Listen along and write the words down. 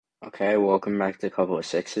Okay, welcome back to Couple of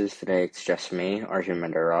Sixes. Today it's just me, Arjun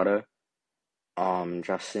Mendarada.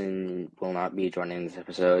 Justin will not be joining this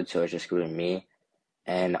episode, so it's just going to be me.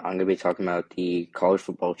 And I'm going to be talking about the College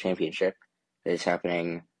Football Championship that is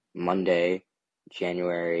happening Monday,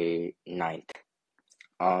 January 9th.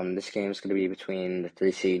 This game is going to be between the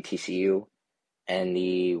 3 seed TCU and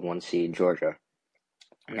the 1 seed Georgia.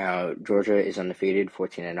 Now, Georgia is undefeated,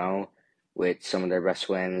 14-0, with some of their best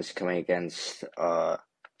wins coming against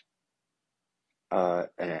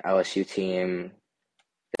an LSU team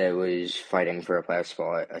that was fighting for a playoff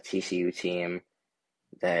spot, a TCU team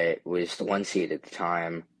that was the 1 seed at the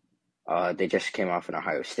time. They just came off an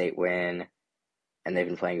Ohio State win, and they've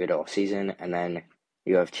been playing good all season. And then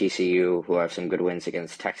you have TCU, who have some good wins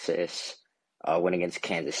against Texas, win against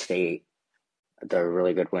Kansas State, the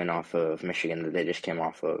really good win off of Michigan that they just came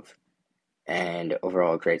off of. And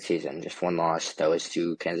overall, a great season. Just one loss that was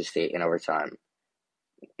to Kansas State in overtime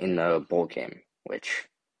in the bowl game, which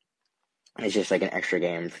is just like an extra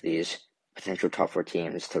game for these potential top four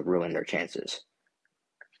teams to ruin their chances.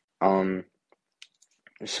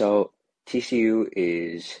 So TCU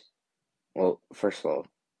is, well, first of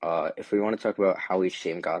all, if we want to talk about how each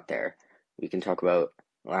team got there, we can talk about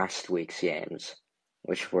last week's games,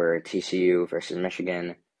 which were TCU versus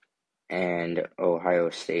Michigan and Ohio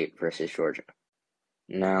State versus Georgia.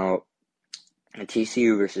 Now,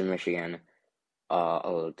 TCU versus Michigan,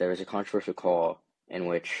 there was a controversial call in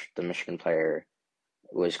which the Michigan player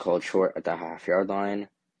was called short at the half-yard line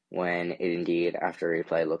when it indeed, after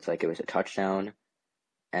replay, looked like it was a touchdown.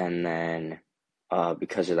 And then,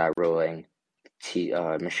 because of that ruling,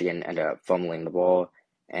 Michigan ended up fumbling the ball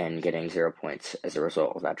and getting 0 points as a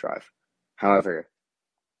result of that drive. However,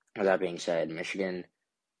 with that being said, Michigan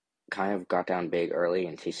kind of got down big early,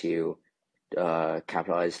 and TCU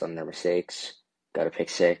capitalized on their mistakes, got a pick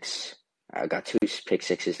six, got two pick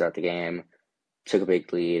sixes throughout the game, took a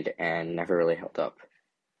big lead, and never really held up.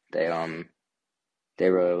 They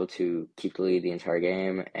were able to keep the lead the entire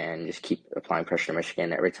game and just keep applying pressure to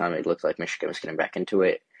Michigan. Every time it looked like Michigan was getting back into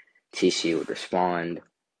it, TCU would respond,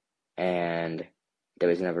 and there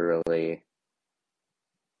was never really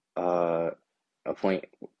a point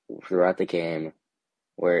throughout the game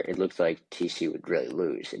where it looked like TCU would really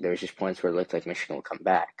lose. There was just points where it looked like Michigan would come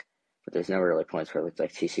back, but there's never really points where it looked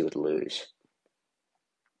like TCU would lose.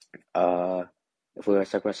 If we want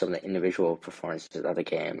to talk about some of the individual performances of the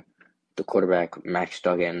game, the quarterback, Max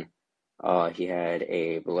Duggan, he had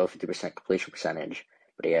a below 50% completion percentage,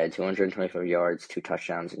 but he had 225 yards, 2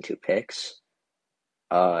 touchdowns, and 2 picks.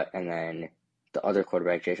 And then the other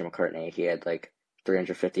quarterback, JJ McCartney, he had like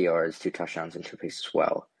 350 yards, 2 touchdowns, and 2 picks as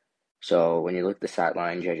well. So when you look at the stat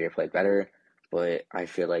line, JJ played better, but I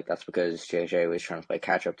feel like that's because JJ was trying to play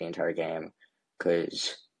catch up the entire game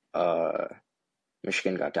because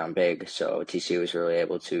Michigan got down big, so TCU was really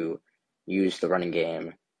able to use the running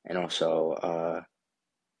game and also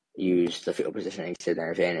use the field positioning to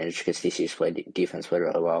their advantage because TCU's defense played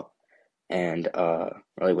really well and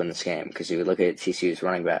really win this game. Because if you look at TCU's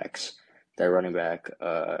running backs, their running back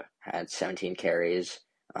had 17 carries,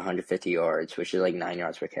 150 yards, which is like 9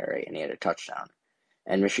 yards per carry, and he had a touchdown.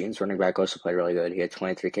 And Michigan's running back also played really good. He had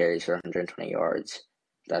 23 carries for 120 yards.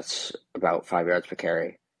 That's about 5 yards per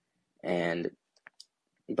carry. And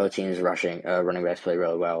both teams' running backs played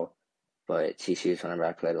really well, but TCU's running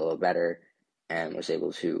back played a little better and was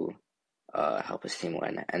able to help his team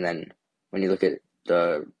win. And then when you look at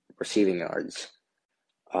the receiving yards,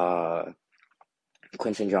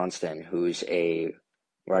 Quinton Johnston, who's a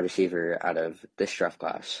wide receiver out of this draft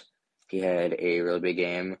class, he had a really big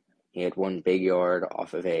game. He had 1 big yard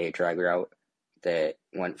off of a drag route that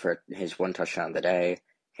went for his 1 touchdown of the day.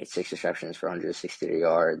 He had 6 receptions for 163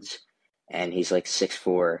 yards, and he's like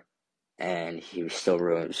 6'4", and he still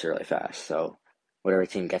moves really fast. So whatever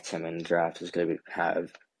team gets him in the draft is going to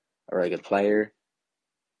have a really good player,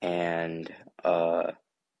 and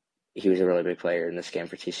he was a really big player in this game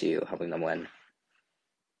for TCU, helping them win.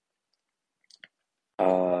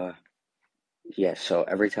 Yeah, so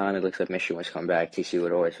every time it looks like Michigan was coming back, TCU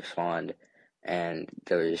would always respond, and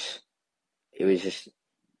it was just,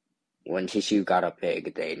 when TCU got up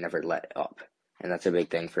big, they never let up, and that's a big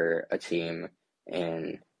thing for a team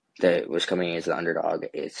that was coming in as the underdog.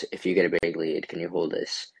 It's, if you get a big lead, can you hold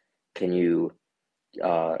this? Can you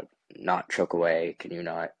not choke away? Can you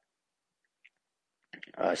not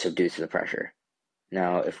subdue to the pressure?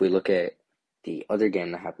 Now, if we look at the other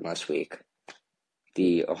game that happened last week,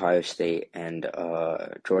 the Ohio State and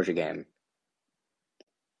Georgia game,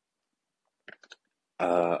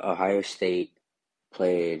 Ohio State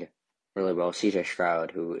played really well. CJ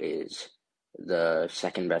Stroud, who is the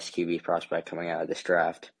second best QB prospect coming out of this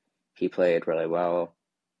draft, He played really well.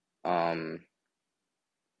 And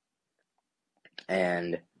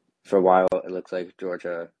for a while, it looked like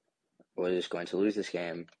Georgia was going to lose this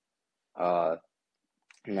game. Now,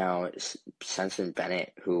 Stetson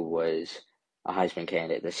Bennett, who was a Heisman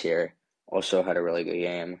candidate this year, also had a really good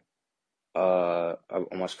game.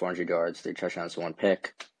 Almost 400 yards, 3 touchdowns, 1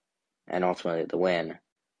 pick, and ultimately the win.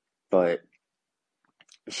 But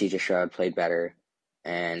C.J. Stroud played better,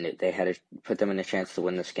 and they had to put them in a chance to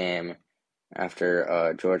win this game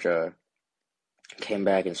after Georgia came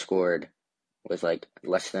back and scored with like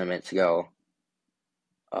less than a minute to go.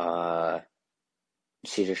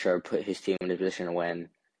 C.J. Stroud put his team in a position to win,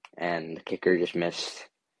 and the kicker just missed.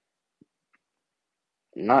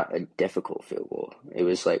 Not a difficult field goal. It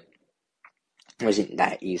wasn't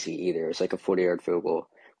that easy either. It was like a 40-yard field goal,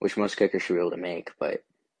 which most kickers should be able to make, but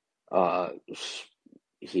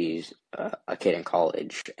he's a kid in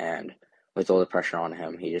college, and with all the pressure on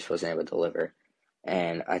him, he just wasn't able to deliver.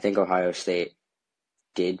 And I think Ohio State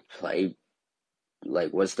did play,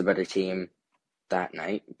 was the better team that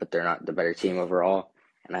night, but they're not the better team overall.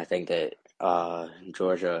 And I think that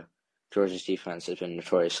Georgia's defense has been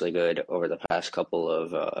notoriously good over the past couple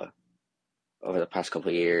of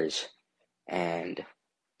years, and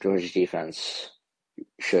Georgia's defense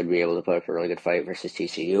should be able to put up a really good fight versus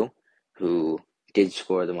TCU, who did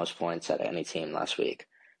score the most points out of any team last week.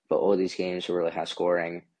 But all these games were really high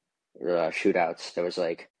scoring, shootouts. There was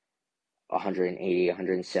 180,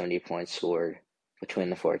 170 points scored between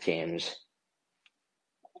the 4 teams.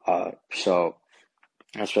 So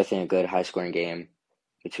I'm expecting a good high scoring game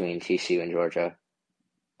between TCU and Georgia.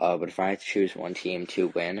 But if I had to choose one team to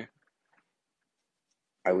win,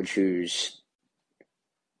 I would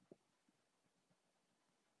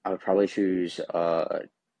probably choose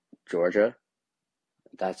Georgia.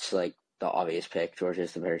 That's the obvious pick.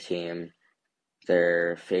 Georgia's the better team.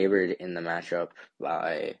 They're favored in the matchup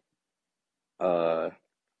by let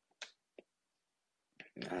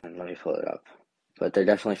me pull it up. But they're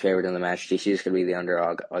definitely favored in the match. TCU's going to be the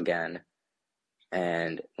underdog again.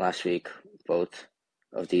 And last week, both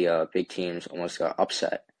of the big teams almost got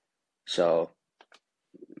upset. So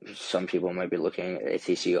some people might be looking at a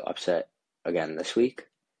TCU upset again this week.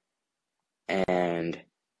 And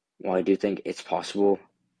while I do think it's possible,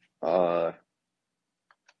 and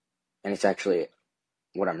it's actually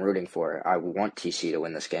what I'm rooting for, I want TCU to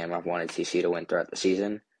win this game. I've wanted TCU to win throughout the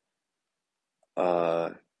season.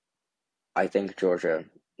 I think Georgia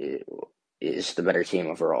is the better team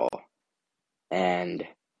overall. And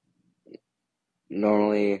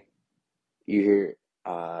normally you hear,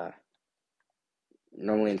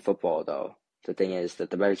 normally in football, though, the thing is that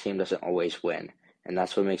the better team doesn't always win. And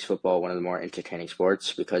that's what makes football one of the more entertaining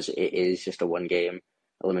sports, because it is just a one-game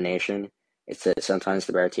elimination. It's that sometimes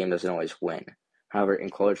the better team doesn't always win. However, in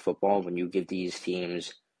college football, when you give these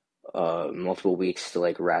teams multiple weeks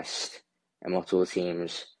to rest and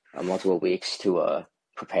multiple weeks to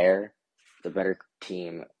prepare, the better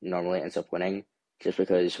team normally ends up winning, just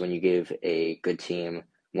because when you give a good team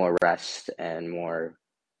more rest and more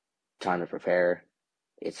time to prepare,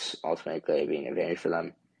 it's ultimately being an advantage for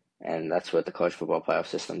them. And that's what the college football playoff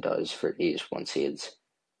system does for these 1 seeds,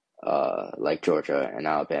 like Georgia and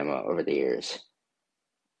Alabama over the years.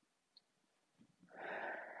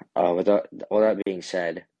 With all that being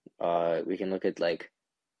said, we can look at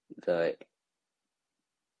the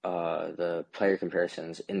player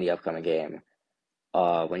comparisons in the upcoming game.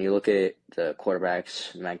 When you look at the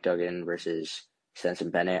quarterbacks, Max Duggan versus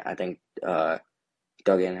Stetson Bennett, I think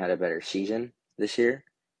Duggan had a better season this year.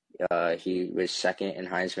 He was second in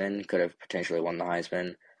Heisman, could have potentially won the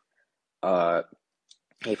Heisman.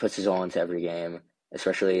 He puts his all into every game,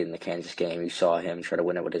 especially in the Kansas game. You saw him try to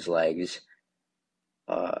win it with his legs.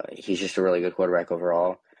 He's just a really good quarterback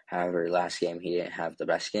overall. However, last game he didn't have the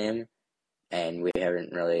best game, and we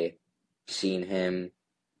haven't really seen him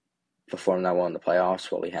perform that well in the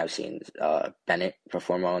playoffs. Well, we have seen Bennett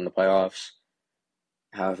perform well in the playoffs.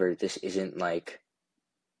 However, this isn't like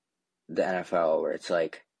the NFL where it's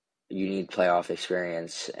you need playoff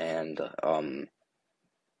experience and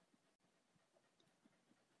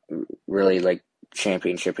really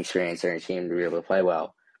championship experience in your team to be able to play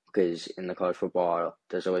well. Because in the college football,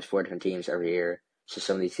 there's always 4 different teams every year. So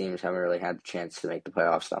some of these teams haven't really had the chance to make the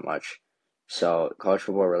playoffs that much. So college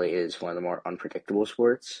football really is one of the more unpredictable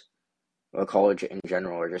sports. Well, college in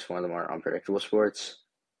general are just one of the more unpredictable sports.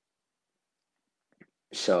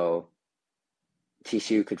 So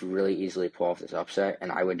TCU could really easily pull off this upset,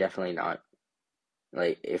 and I would definitely not,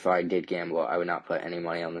 if I did gamble, I would not put any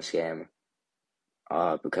money on this game,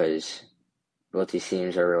 because both these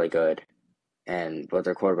teams are really good, and both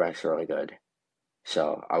their quarterbacks are really good.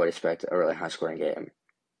 So I would expect a really high-scoring game.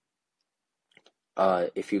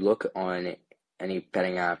 If you look on any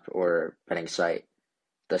betting app or betting site,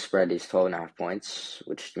 the spread is 12.5 points,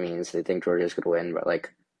 which means they think Georgia's going to win by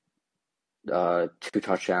like 2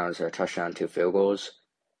 touchdowns or a touchdown, 2 field goals.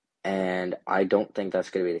 And I don't think that's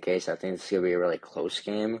going to be the case. I think it's going to be a really close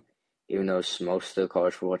game, even though most of the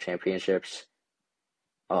college football championships,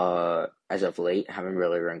 as of late, haven't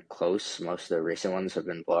really been close. Most of the recent ones have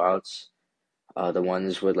been blowouts. The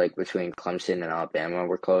ones with like between Clemson and Alabama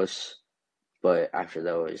were close, but after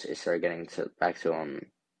those, it started getting back to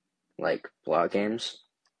like blowout games.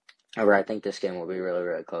 However, I think this game will be really,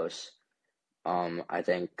 really close. I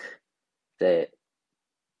think that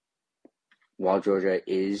while Georgia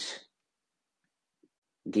is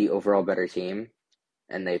the overall better team,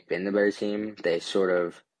 and they've been the better team, they sort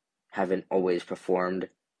of haven't always performed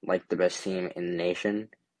like the best team in the nation,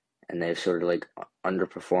 and they've sort of like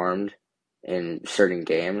underperformed in certain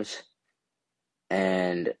games.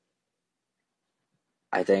 And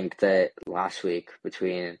I think that last week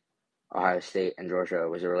between Ohio State and Georgia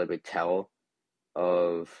was a really big tell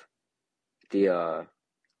of the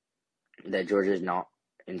that Georgia is not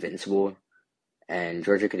invincible, and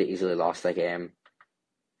Georgia could have easily lost that game,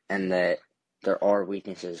 and that there are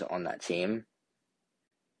weaknesses on that team.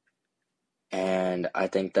 And I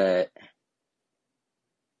think that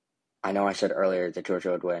I know I said earlier that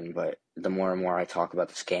Georgia would win, but the more and more I talk about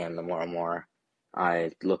this game, the more and more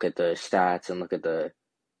I look at the stats and look at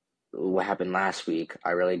what happened last week.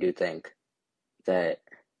 I really do think that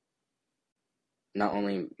not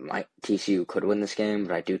only might TCU could win this game,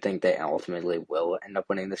 but I do think they ultimately will end up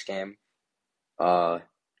winning this game. And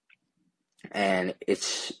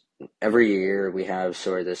it's every year we have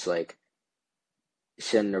sort of this like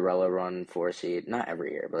Cinderella run 4 seed. Not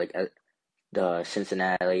every year, but like the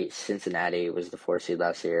Cincinnati was the 4 seed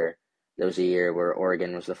last year. There was a year where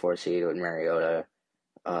Oregon was the 4 seed with Mariota.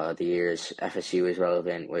 The years FSU is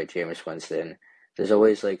relevant with Jameis Winston. There's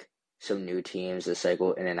always like some new teams that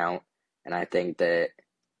cycle in and out, and I think that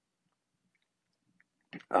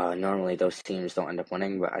normally those teams don't end up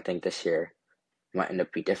winning, but I think this year might end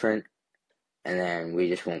up be different, and then we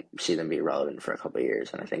just won't see them be relevant for a couple of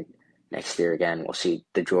years. And I think next year again we'll see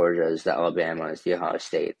the Georgias, the Alabamas, the Ohio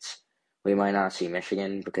States. We might not see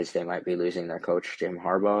Michigan because they might be losing their coach Jim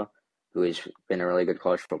Harbaugh, who has been a really good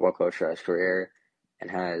college football coach for his career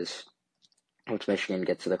and has helped Michigan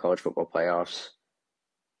get to the college football playoffs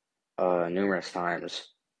numerous times.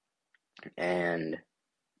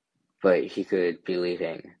 But he could be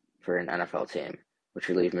leaving for an NFL team, which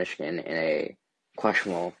would leave Michigan in a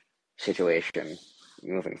questionable situation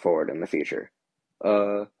moving forward in the future.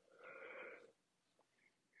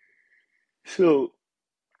 So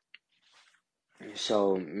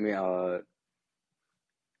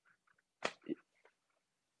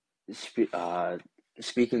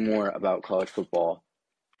speaking more about college football,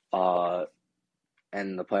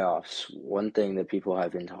 and the playoffs, one thing that people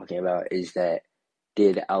have been talking about is that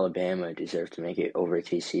did Alabama deserve to make it over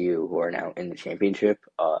TCU, who are now in the championship?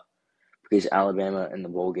 Because Alabama in the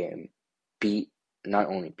bowl game not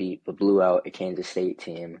only beat, but blew out a Kansas State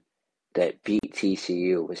team that beat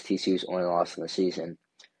TCU, was TCU's only loss in the season.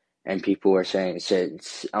 And people were saying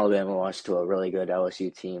since Alabama lost to a really good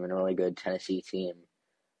LSU team and a really good Tennessee team,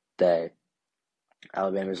 that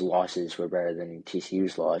Alabama's losses were better than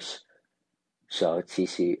TCU's loss. So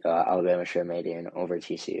Alabama should have made it in over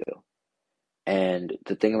TCU. And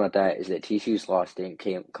the thing about that is that TCU's loss didn't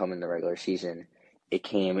come in the regular season. It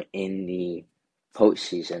came in the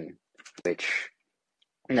postseason, which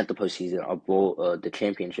not the postseason, the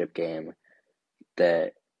championship game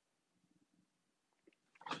that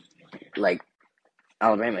like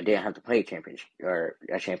Alabama didn't have to play a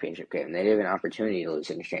championship game. They didn't have an opportunity to lose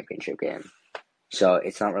in a championship game. So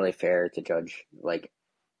it's not really fair to judge like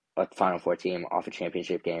a Final Four team off a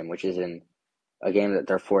championship game, which is in a game that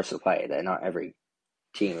they're forced to play, that not every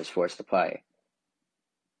team is forced to play.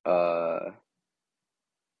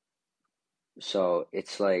 So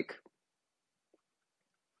it's like,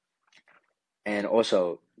 and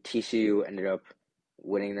also TCU ended up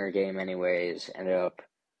winning their game anyways, ended up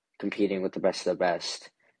competing with the best of the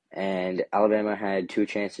best, and Alabama had 2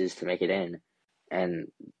 chances to make it in,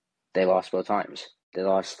 and they lost both times. They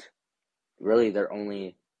lost really their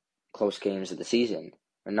only close games of the season,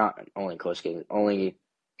 or not only close games, only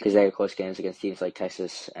because they had close games against teams like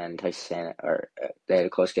Texas and they had a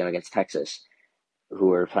close game against Texas, who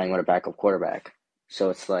were playing with a backup quarterback.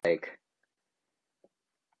 So it's like,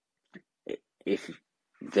 if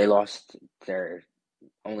they lost their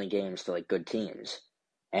only games to like good teams,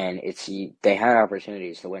 and they had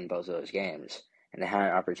opportunities to win both of those games, and they had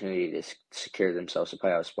an opportunity to secure themselves a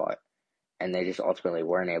playoff spot, and they just ultimately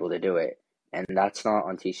weren't able to do it. And that's not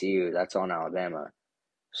on TCU, that's on Alabama.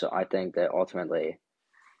 So I think that ultimately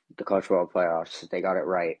the College Football Playoffs, they got it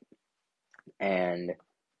right. And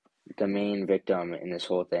the main victim in this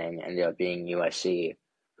whole thing ended up being USC,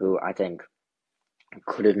 who I think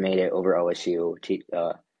could have made it over OSU.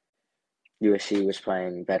 USC was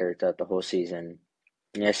playing better throughout the whole season.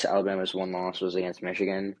 Yes, Alabama's one loss was against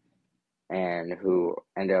Michigan, and who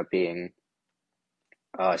ended up being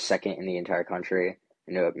second in the entire country,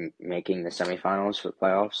 ended up making the semifinals for the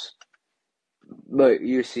playoffs. But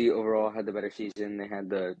USC overall had the better season. They had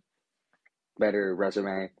the better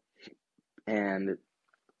resume, and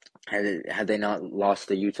had they not lost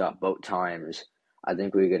to Utah both times, I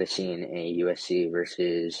think we could have seen a USC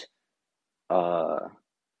versus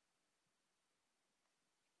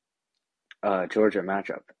Georgia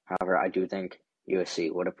matchup. However, I do think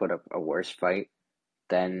USC would have put up a worse fight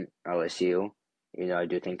than OSU. I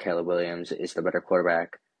do think Caleb Williams is the better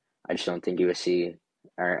quarterback. I just don't think USC,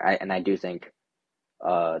 and I do think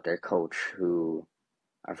their coach, who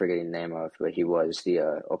I'm forgetting the name of, but he was the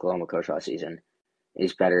Oklahoma coach last season,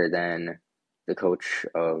 is better than the coach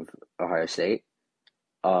of Ohio State.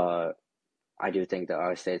 I do think that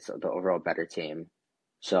Ohio State's the overall better team.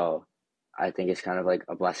 So I think it's kind of like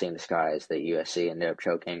a blessing in disguise that USC ended up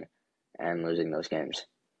choking and losing those games.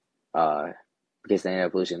 Because they ended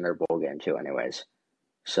up losing their bowl game too anyways.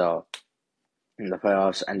 So the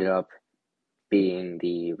playoffs ended up being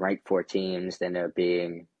the right four teams. They ended up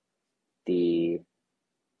being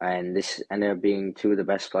and this ended up being two of the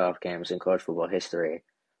best playoff games in college football history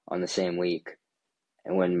on the same week.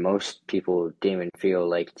 And when most people didn't even feel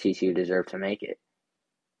like TCU deserved to make it,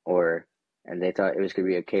 and they thought it was going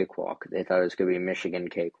to be a cakewalk. They thought it was going to be Michigan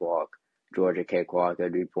cakewalk, Georgia cakewalk. It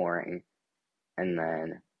would be boring, and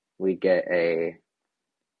then we get a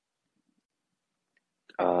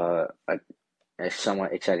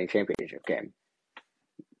somewhat exciting championship game,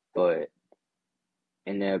 but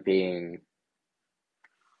ended up being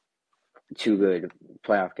two good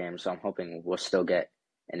playoff games. So I'm hoping we'll still get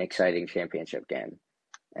an exciting championship game,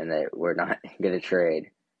 and that we're not going to trade,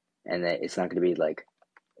 and that it's not going to be like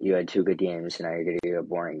you had two good games and now you're going to get a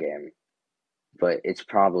boring game. But it's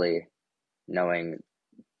probably knowing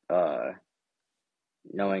how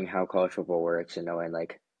college football works and knowing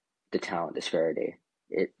like the talent disparity,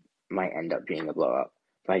 it might end up being a blowout.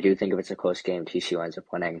 But I do think if it's a close game, TCU ends up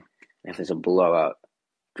winning. And if it's a blowout,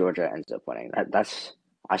 Georgia ends up winning.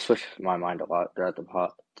 I switched my mind a lot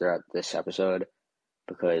throughout this episode,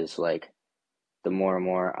 because like the more and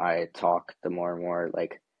more I talk, the more and more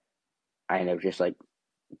like I end up just like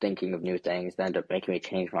thinking of new things that end up making me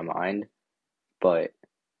change my mind. But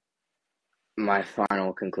my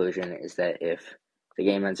final conclusion is that if the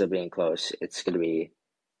game ends up being close, it's going to be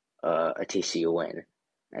a TCU win,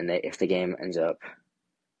 and that if the game ends up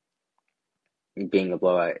being a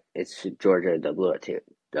blowout, it's Georgia that blew it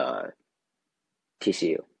to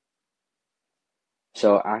TCU.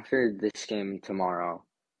 So after this game tomorrow,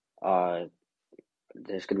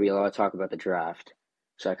 there's going to be a lot of talk about the draft.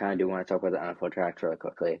 So I kind of do want to talk about the NFL draft really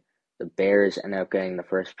quickly. The Bears ended up getting the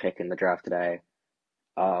first pick in the draft today,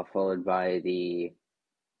 followed by the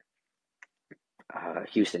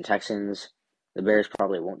Houston Texans. The Bears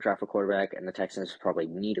probably won't draft a quarterback, and the Texans probably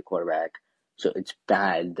need a quarterback. So it's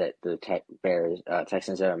bad that the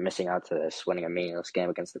Texans are missing out to this, winning a meaningless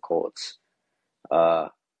game against the Colts.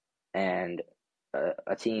 And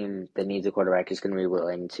a team that needs a quarterback is going to be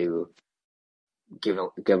willing to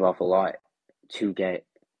give off a lot to get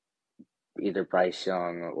either Bryce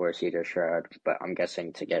Young or CJ Stroud, but I'm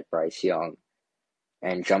guessing to get Bryce Young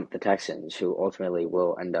and jump the Texans, who ultimately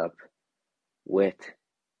will end up with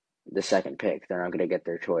the second pick. They're not going to get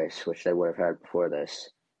their choice, which they would have had before this.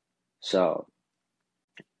 So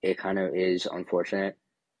it kind of is unfortunate,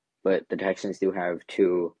 but the Texans do have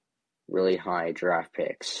two really high draft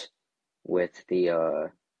picks with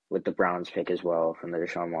the Browns pick as well from the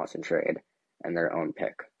Deshaun Watson trade and their own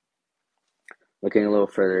pick. Looking a little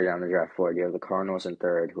further down the draft board, you have the Cardinals in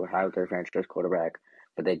third, who have their franchise quarterback,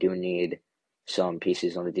 but they do need some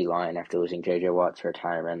pieces on the D-line after losing J.J. Watt to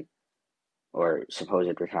retirement, or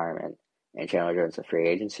supposed retirement, and Chandler Jones to free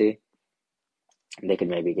agency. They could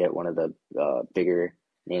maybe get one of the bigger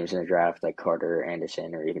names in the draft, like Carter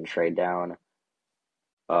Anderson, or even trade down,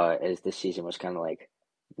 as this season was kind of like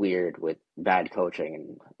weird with bad coaching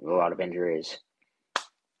and a lot of injuries.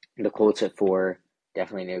 The Colts at 4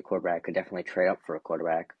 definitely need a quarterback, could definitely trade up for a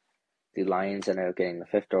quarterback. The Lions ended up getting the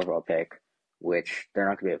 5th overall pick, which they're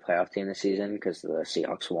not going to be a playoff team this season because the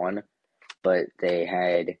Seahawks won, but they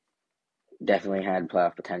had definitely had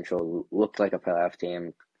playoff potential, looked like a playoff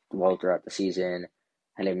team well throughout the season,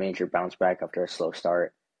 had a major bounce back after a slow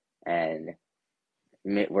start, and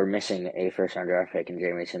we're missing a first-round draft pick in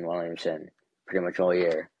Jamison Williamson pretty much all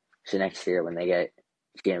year. So next year when they get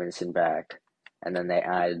Jamison back, and then they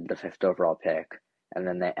add the 5th overall pick, and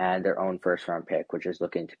then they add their own first-round pick, which is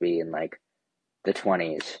looking to be in like the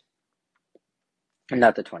 20s,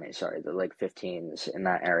 not the 20s, sorry, the like 15s in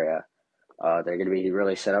that area. They're going to be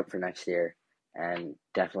really set up for next year and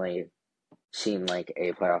definitely seem like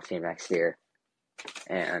a playoff team next year,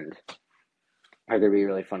 and are going to be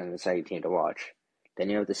really fun and exciting team to watch. Then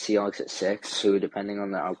you have the Seahawks at 6, who, depending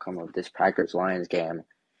on the outcome of this Packers-Lions game,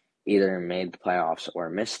 either made the playoffs or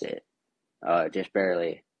missed it, just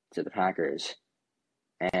barely, to the Packers.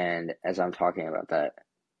 And as I'm talking about that,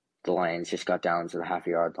 the Lions just got down to the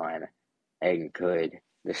half-yard line and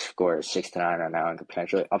the score is 6-9 right now and could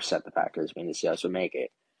potentially upset the Packers, meaning the Seahawks would make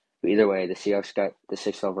it. But either way, the Seahawks got the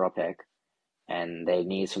 6th overall pick, and they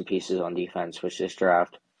need some pieces on defense, which this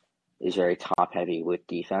draft is very top-heavy with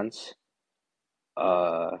defense.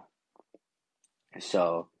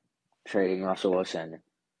 So trading Russell Wilson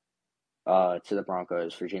to the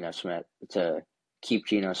Broncos for Geno Smith to keep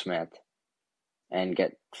Geno Smith and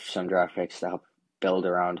get some draft picks to help build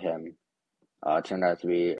around him turned out to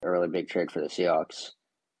be a really big trade for the Seahawks,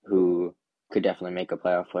 who could definitely make a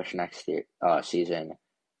playoff push next season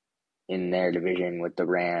in their division with the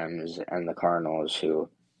Rams and the Cardinals, who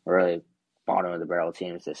are really bottom of the barrel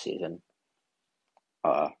teams this season.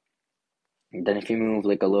 Then if you move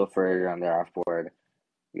like a little further on the draft board,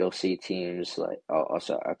 you'll see teams like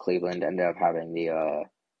also Cleveland ended up having the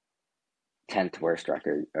 10th worst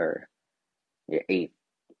record, or 8.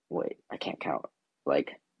 Wait, I can't count.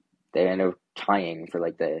 Like they end up tying for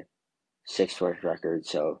like the 6th worst record,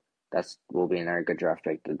 so that's will be another good draft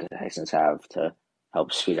pick that the Texans have to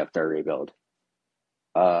help speed up their rebuild.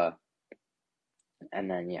 And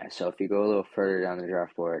then so if you go a little further down the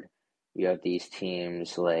draft board, you have these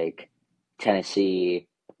teams like Tennessee,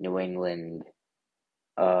 New England,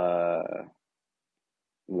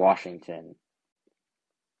 Washington,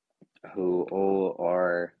 who all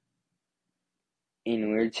are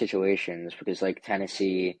in weird situations because like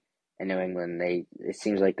Tennessee and New England, it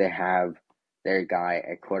seems like they have their guy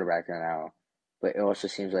at quarterback right now, but it also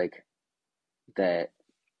seems like that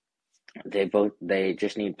they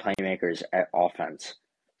just need playmakers at offense.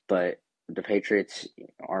 But the Patriots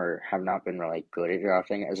have not been really good at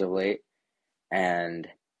drafting as of late, and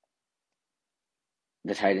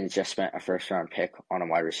the Titans just spent a first-round pick on a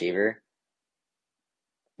wide receiver.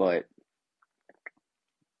 But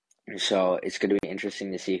so it's going to be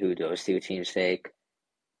interesting to see who those two teams take.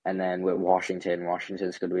 And then with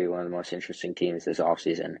Washington's going to be one of the most interesting teams this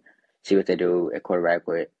offseason. See what they do at quarterback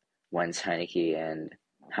with Wentz, Heineke, and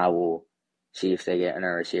Howell. See if they get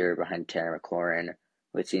another receiver behind Terry McLaurin,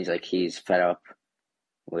 which seems like he's fed up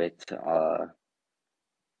with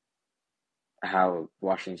how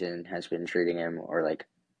Washington has been treating him, or like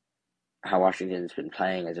how Washington's been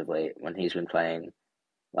playing as of late when he's been playing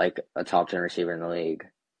like a top 10 receiver in the league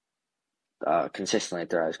consistently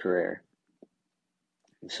throughout his career.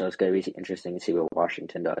 So it's going to be interesting to see what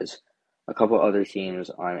Washington does. A couple other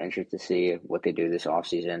teams I'm interested to see what they do this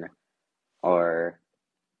offseason are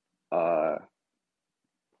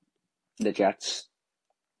the Jets.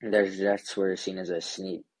 The Jets were seen as a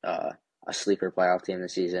sleeper playoff team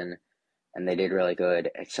this season, and they did really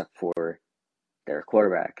good except for their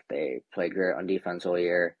quarterback. They played great on defense all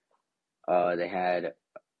year. They had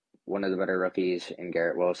one of the better rookies in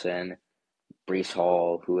Garrett Wilson, Breece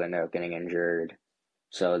Hall, who ended up getting injured.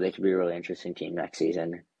 So they could be a really interesting team next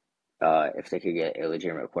season if they could get a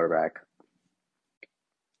legitimate quarterback.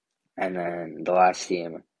 And then the last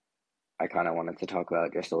team I kind of wanted to talk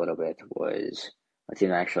about just a little bit was a team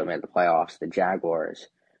that actually made the playoffs, the Jaguars,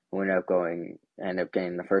 who ended up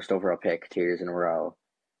getting the first overall pick 2 years in a row.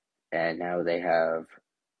 And now they have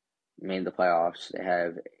made the playoffs. They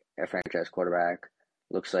have a franchise quarterback,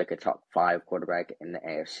 looks like a top 5 quarterback in the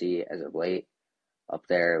AFC as of late. Up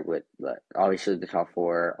there with, obviously the top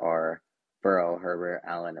 4 are Burrow, Herbert,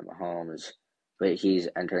 Allen, and Mahomes, but he's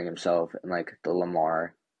entering himself in like the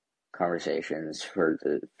Lamar conversations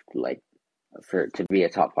to be a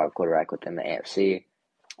top 5 quarterback within the AFC.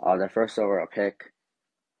 Their first overall pick,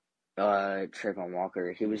 Trayvon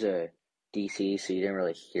Walker, he was a DC, so you didn't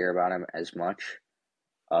really hear about him as much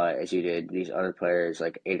as you did these other players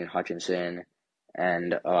like Aiden Hutchinson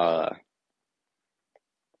and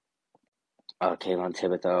Kayvon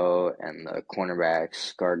Thibodeau, and the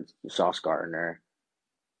cornerbacks, Sauce Gardner,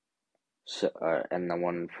 and the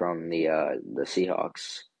one from the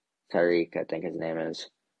Seahawks, Tyreek, I think his name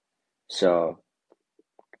is. So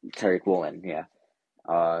Tariq Woolen, yeah.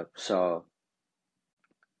 So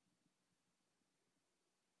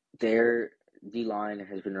their D line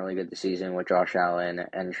has been really good this season with Josh Allen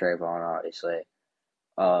and Trayvon, obviously.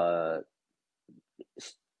 Uh,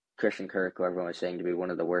 Christian Kirk, who everyone was saying to be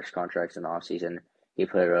one of the worst contracts in the offseason, he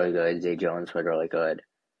played really good. Zay Jones played really good.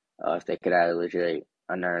 If they could add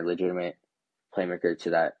another legitimate playmaker to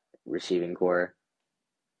that receiving core,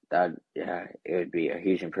 it would be a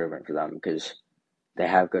huge improvement for them because they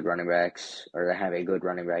have good running backs, or they have a good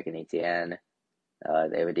running back in ETN.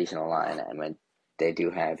 They have a decent line, and when they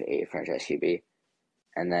do have a franchise QB.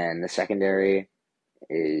 And then the secondary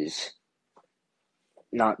is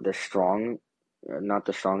not the not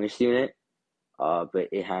the strongest unit, but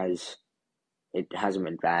it hasn't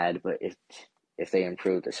been bad. But if they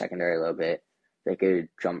improve the secondary a little bit, they could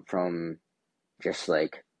jump from just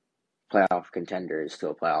like playoff contenders to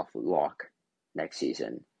a playoff lock next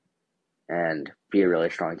season and be a really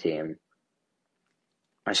strong team,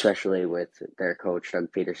 especially with their coach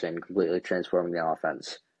Doug Peterson completely transforming the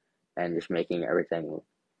offense and just making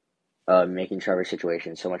making Trevor's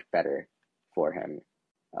situation so much better for him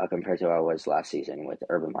compared to how it was last season with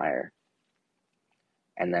Urban Meyer.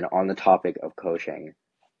 And then on the topic of coaching,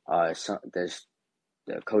 there's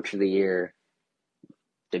the Coach of the Year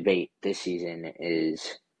debate this season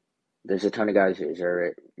is there's a ton of guys who deserve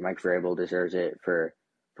it. Mike Vrabel deserves it for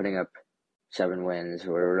putting up 7 wins.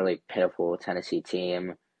 We're a really pitiful Tennessee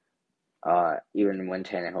team. Even when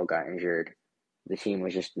Tannehill got injured, the team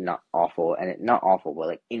was just not awful, and not awful, but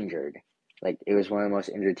like injured. Like it was one of the most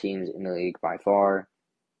injured teams in the league by far.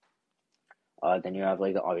 Then you have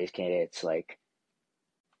like the obvious candidates like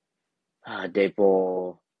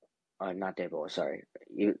Daboll, not Daboll. Sorry,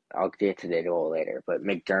 I'll get to Daboll later, but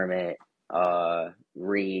McDermott,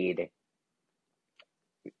 Reed,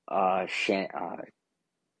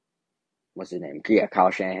 what's his name? Yeah,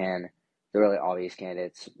 Kyle Shanahan. They're really obvious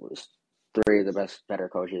candidates. Was 3 of the better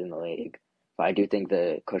coaches in the league. But I do think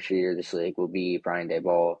the coach of the year of this league will be Brian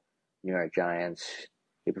Daboll, New York Giants.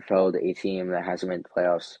 He propelled a team that hasn't been to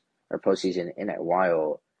playoffs or postseason in a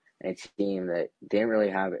while, and a team that didn't really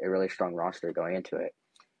have a really strong roster going into it,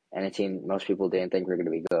 and a team most people didn't think were going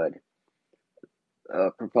to be good.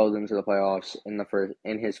 Propelled them to the playoffs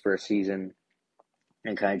in his first season,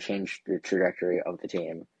 and kind of changed the trajectory of the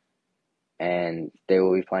team. And they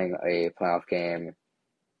will be playing a playoff game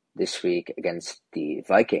this week against the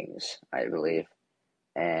Vikings, I believe.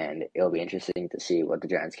 And it'll be interesting to see what the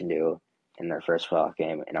Giants can do in their first playoff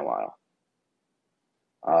game in a while.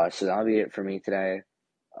 So that'll be it for me today.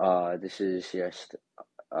 This is just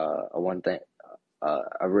a one thing,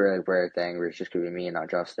 a really rare thing where it's just going to be me and not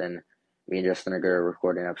Justin. Me and Justin are going to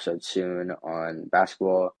record an episode soon on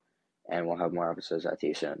basketball, and we'll have more episodes out to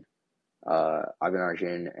you soon. I've been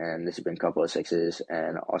Arjun, and this has been Couple of Sixes,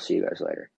 and I'll see you guys later.